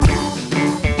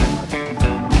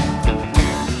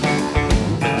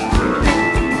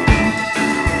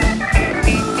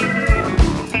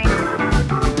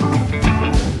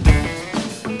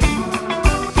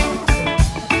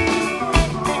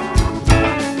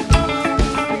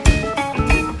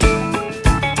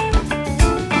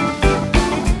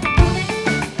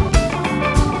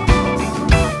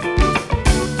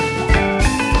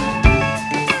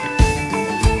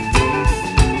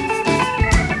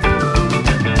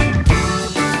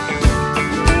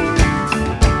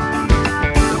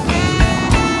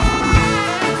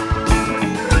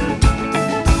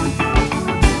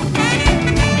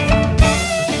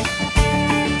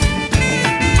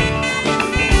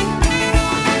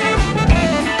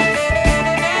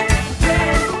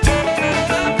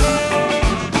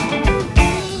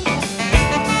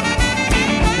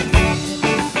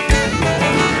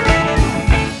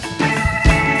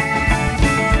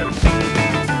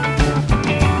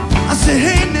say,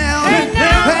 hey now, hey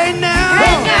now, hey now,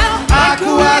 hey now.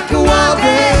 Iko Iko all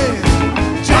day.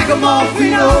 Giacomo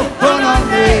run on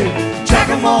me.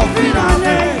 Giacomo on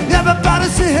me. Everybody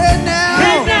say, hey now,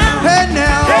 Hey now, hey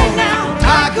now, hey now.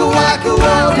 Iko Iko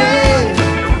all day.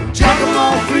 Giacomo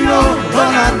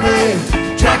run on me.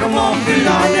 Giacomo on me.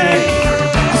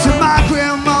 I said, my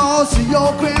grandma, see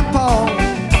your grandpa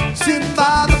sitting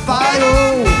by the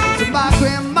fire. So my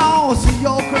grandma, see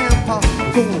your grandpa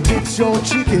gonna fix your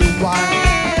chicken wire.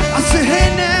 I said, hey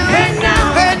now, Hey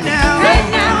now, hey now, hey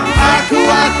now. Iko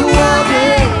Iko all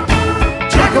day.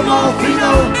 Giacomo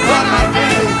run on me.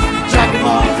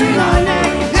 Giacomo on me.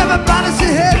 Everybody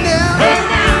say, hey now, Hey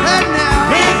now, hey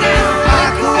now, hey now.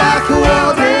 Iko Iko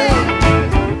all day.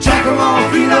 Giacomo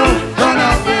run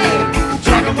on me.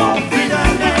 Giacomo on me.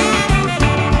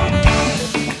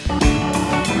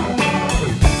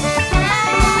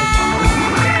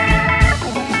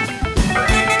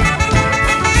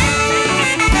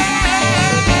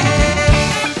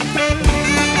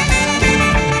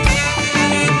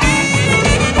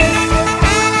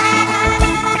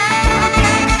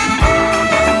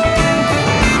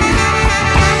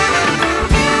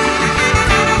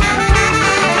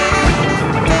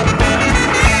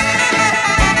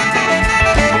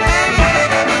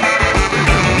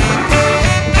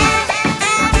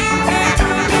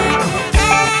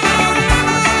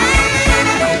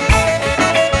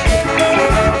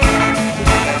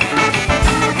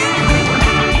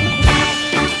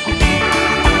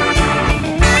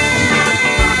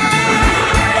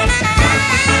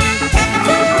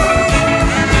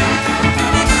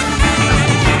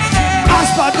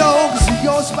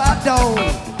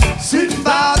 Sitting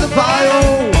by the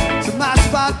fire. So my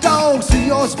spot dog, see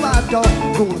your spot dog,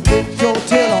 gonna get your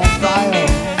tail on fire.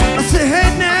 I say,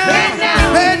 hey now, Hey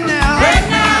now, hey now, hey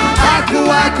now. Iko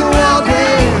Iko all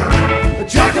day.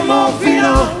 Giacomo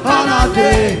on our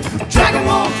day.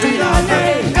 Giacomo all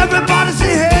day. Everybody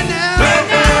say, hey now, Hey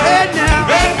now, hey now,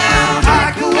 hey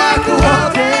now. Iko Iko all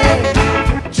day.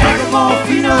 Giacomo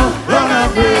on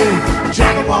our day.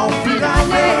 Giacomo on our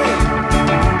day.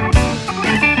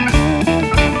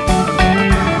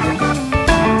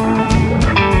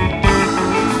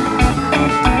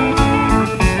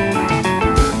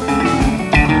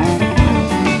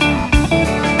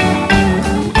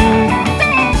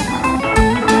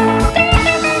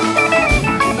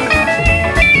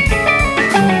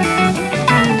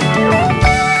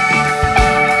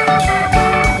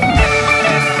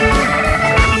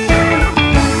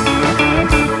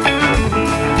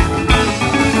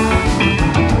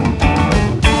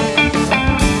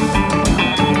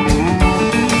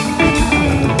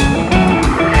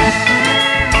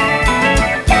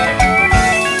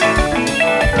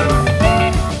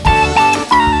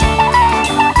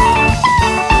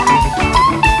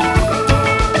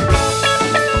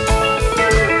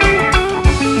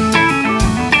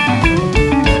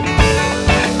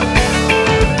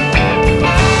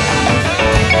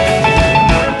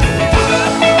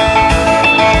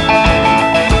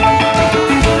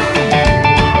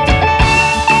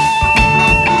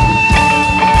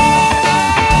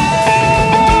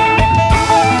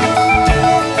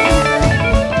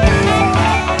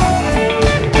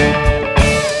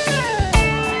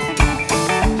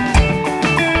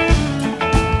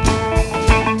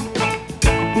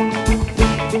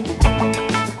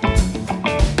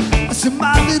 So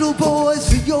my little boy,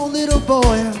 see your little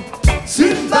boy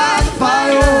sitting by the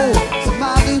fire. So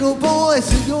my little boy,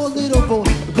 see your little boy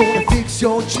gonna fix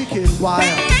your chicken wire.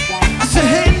 I said,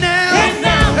 hey now, Hey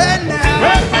now, hey now,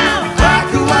 hey now.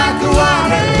 Iko Iko all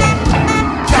day.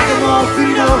 Giacomo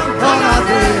on our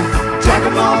day.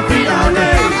 Giacomo on day.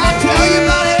 I tell you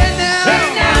about it now, Hey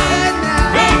now, hey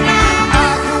now, hey now.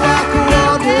 Iko Iko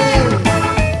all day.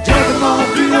 Giacomo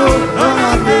on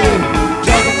our day.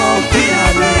 Giacomo on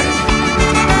day.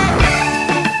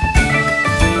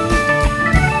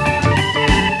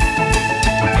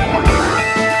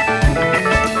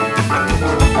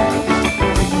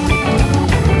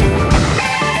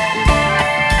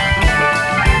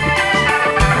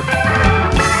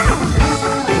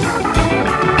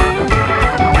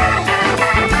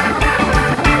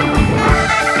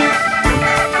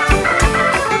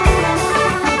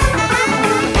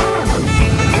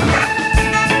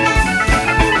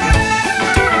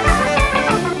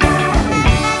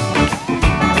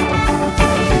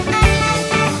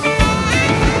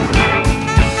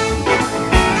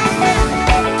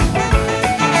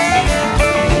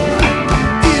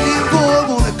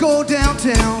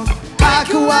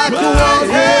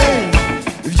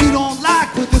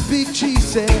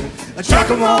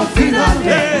 Giacomo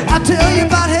Finale. I tell you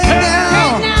about hey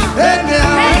now, hey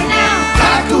now, hey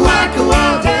now. Iko Iko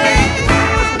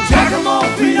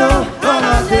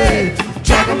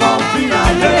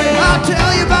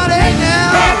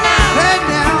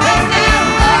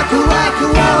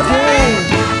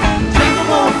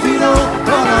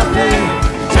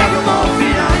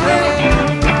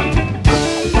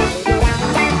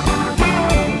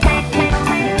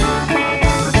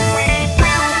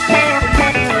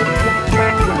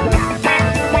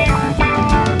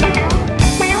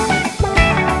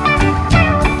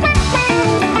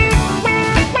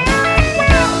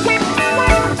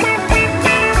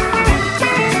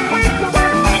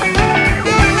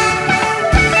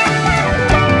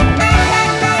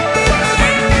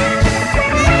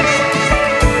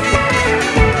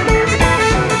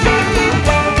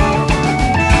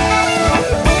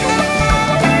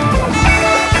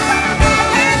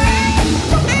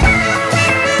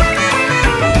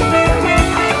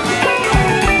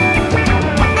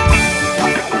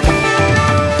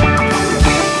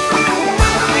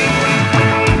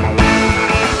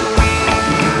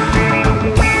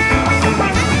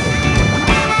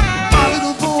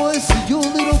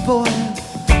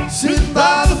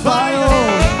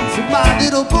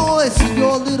voice and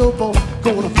your little boy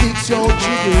gonna fix your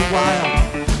chicken wire.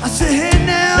 I say, hey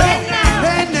now,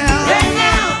 hey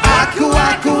now, Iko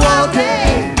Iko all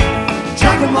day.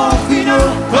 Giacomofino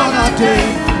all day,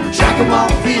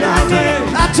 Giacomofino all day.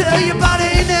 I tell you,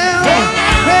 buddy, now,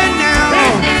 hey now,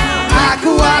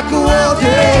 Iko Iko all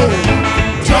day.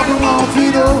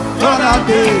 Giacomofino all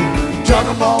day,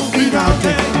 Giacomofino all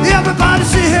day. Everybody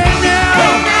say, hey now,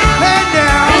 hey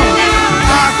now.